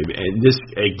happened yesterday, and this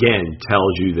again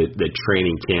tells you that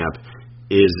training camp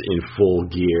is in full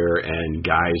gear, and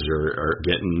guys are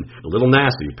getting a little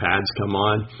nasty. Pads come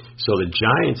on. So the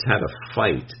Giants had a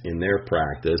fight in their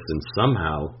practice, and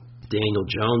somehow Daniel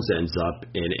Jones ends up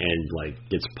and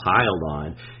gets piled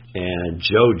on, and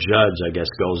Joe Judge, I guess,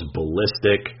 goes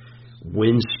ballistic,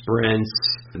 wind sprints.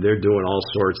 They're doing all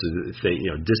sorts of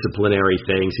disciplinary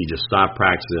things. He just stopped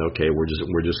practicing. Okay,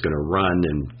 we're just going to run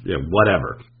and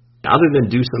whatever. Other than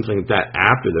do something like that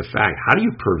after the fact, how do you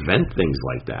prevent things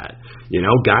like that?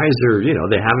 Guys are,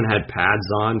 they haven't had pads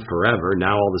on forever.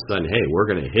 Now all of a sudden, hey, we're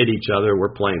going to hit each other.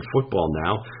 We're playing football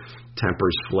now.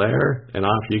 Tempers flare, and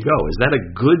off you go. Is that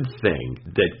a good thing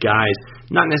that guys,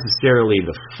 not necessarily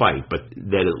the fight, but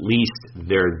that at least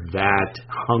they're that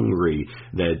hungry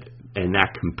and that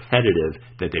competitive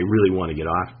that they really want to get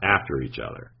off after each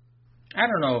other? I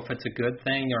don't know if it's a good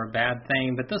thing or a bad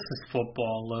thing, but this is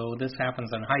football, Lou. This happens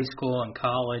in high school and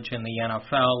college and the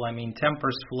NFL. I mean,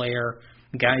 tempers flare.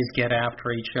 Guys get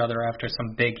after each other after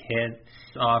some big hit.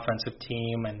 Offensive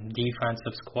team and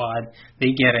defensive squad,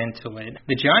 they get into it.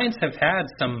 The Giants have had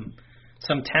some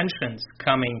tensions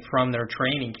coming from their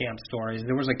training camp stories.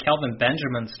 There was a Kelvin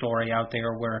Benjamin story out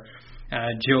there where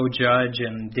Joe Judge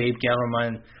and Dave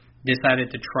Gettleman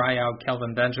decided to try out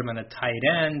Kelvin Benjamin at tight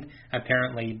end.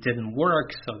 Apparently it didn't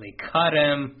work, so they cut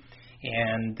him.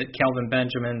 And Kelvin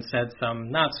Benjamin said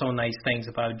some not so nice things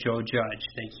about Joe Judge,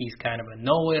 that he's kind of a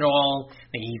know-it-all,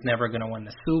 that he's never going to win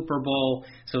the Super Bowl.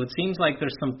 So it seems like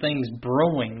there's some things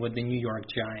brewing with the New York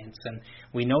Giants. And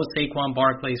we know Saquon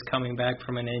Barkley is coming back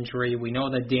from an injury. We know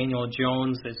that Daniel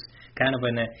Jones is kind of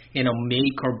in a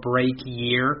make-or-break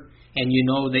year. And you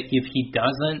know that if he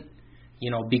doesn't,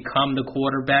 become the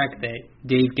quarterback that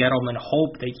Dave Gettleman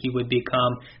hoped that he would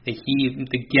become, the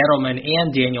Gettleman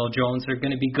and Daniel Jones are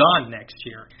going to be gone next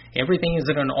year. Everything is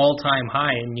at an all-time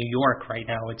high in New York right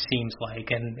now, it seems like,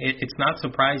 and it's not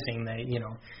surprising that,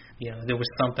 there was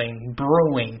something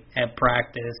brewing at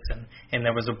practice and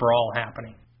there was a brawl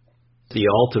happening. The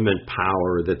ultimate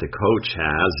power that the coach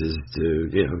has is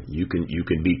to, you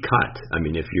can be cut. I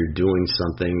mean, if you're doing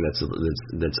something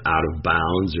that's out of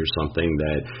bounds or something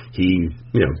that he,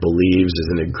 believes is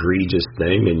an egregious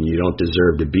thing and you don't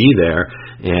deserve to be there.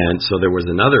 And so there was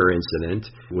another incident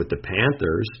with the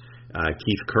Panthers.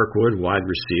 Keith Kirkwood, wide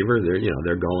receiver,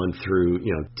 they're going through,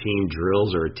 team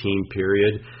drills or a team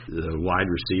period. The wide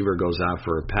receiver goes out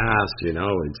for a pass, it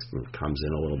comes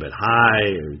in a little bit high,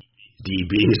 or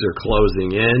DBs are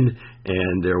closing in,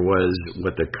 and there was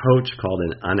what the coach called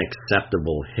an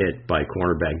unacceptable hit by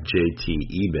cornerback JT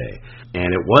Ebay. And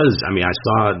it was, I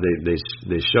saw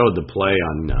they showed the play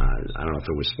on, I don't know if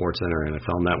it was SportsCenter,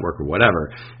 NFL Network, or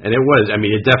whatever, and it was,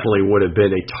 it definitely would have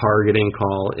been a targeting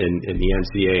call in the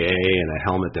NCAA and a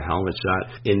helmet-to-helmet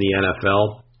shot in the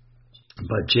NFL.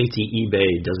 But JT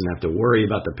Ebay doesn't have to worry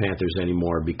about the Panthers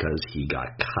anymore because he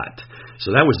got cut.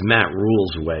 So that was Matt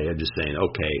Rule's way of just saying,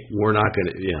 okay, we're not going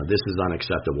to, this is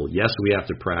unacceptable. Yes, we have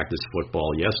to practice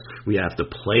football. Yes, we have to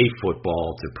play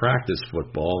football to practice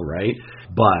football, right?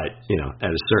 But, at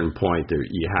a certain point,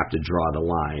 you have to draw the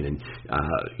line. And,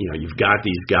 you've got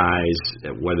these guys,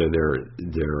 whether they're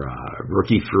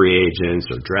rookie free agents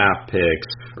or draft picks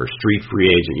or street free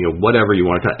agent, whatever you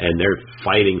want to, and they're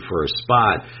fighting for a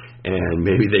spot. And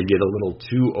maybe they get a little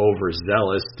too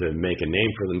overzealous to make a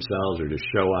name for themselves or to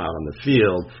show out on the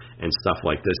field, and stuff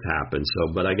like this happens.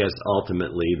 So, but I guess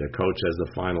ultimately the coach has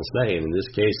the final say. And in this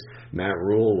case, Matt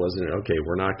Rule wasn't, okay,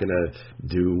 we're not going to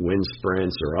do wind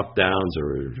sprints or up downs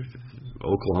or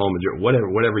Oklahoma,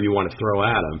 whatever you want to throw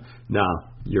at him. No,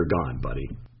 you're gone, buddy.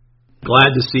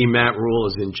 Glad to see Matt Rule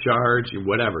is in charge,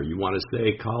 whatever you want to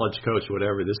say, college coach,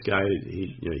 whatever. This guy,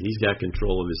 he's got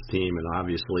control of his team, and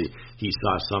obviously he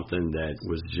saw something that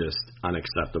was just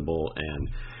unacceptable, and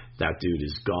that dude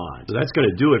is gone. So that's going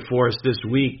to do it for us this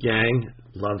week, gang.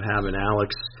 Love having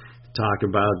Alex talk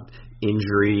about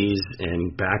injuries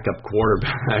and backup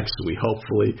quarterbacks. We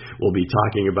hopefully will be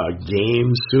talking about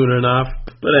games soon enough.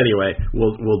 But anyway,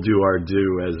 we'll do our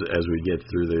due as we get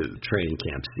through the training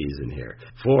camp season here.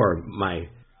 For my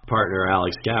partner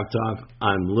Alex Kaptov,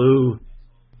 I'm Lou.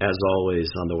 As always,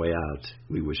 on the way out,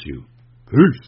 we wish you peace.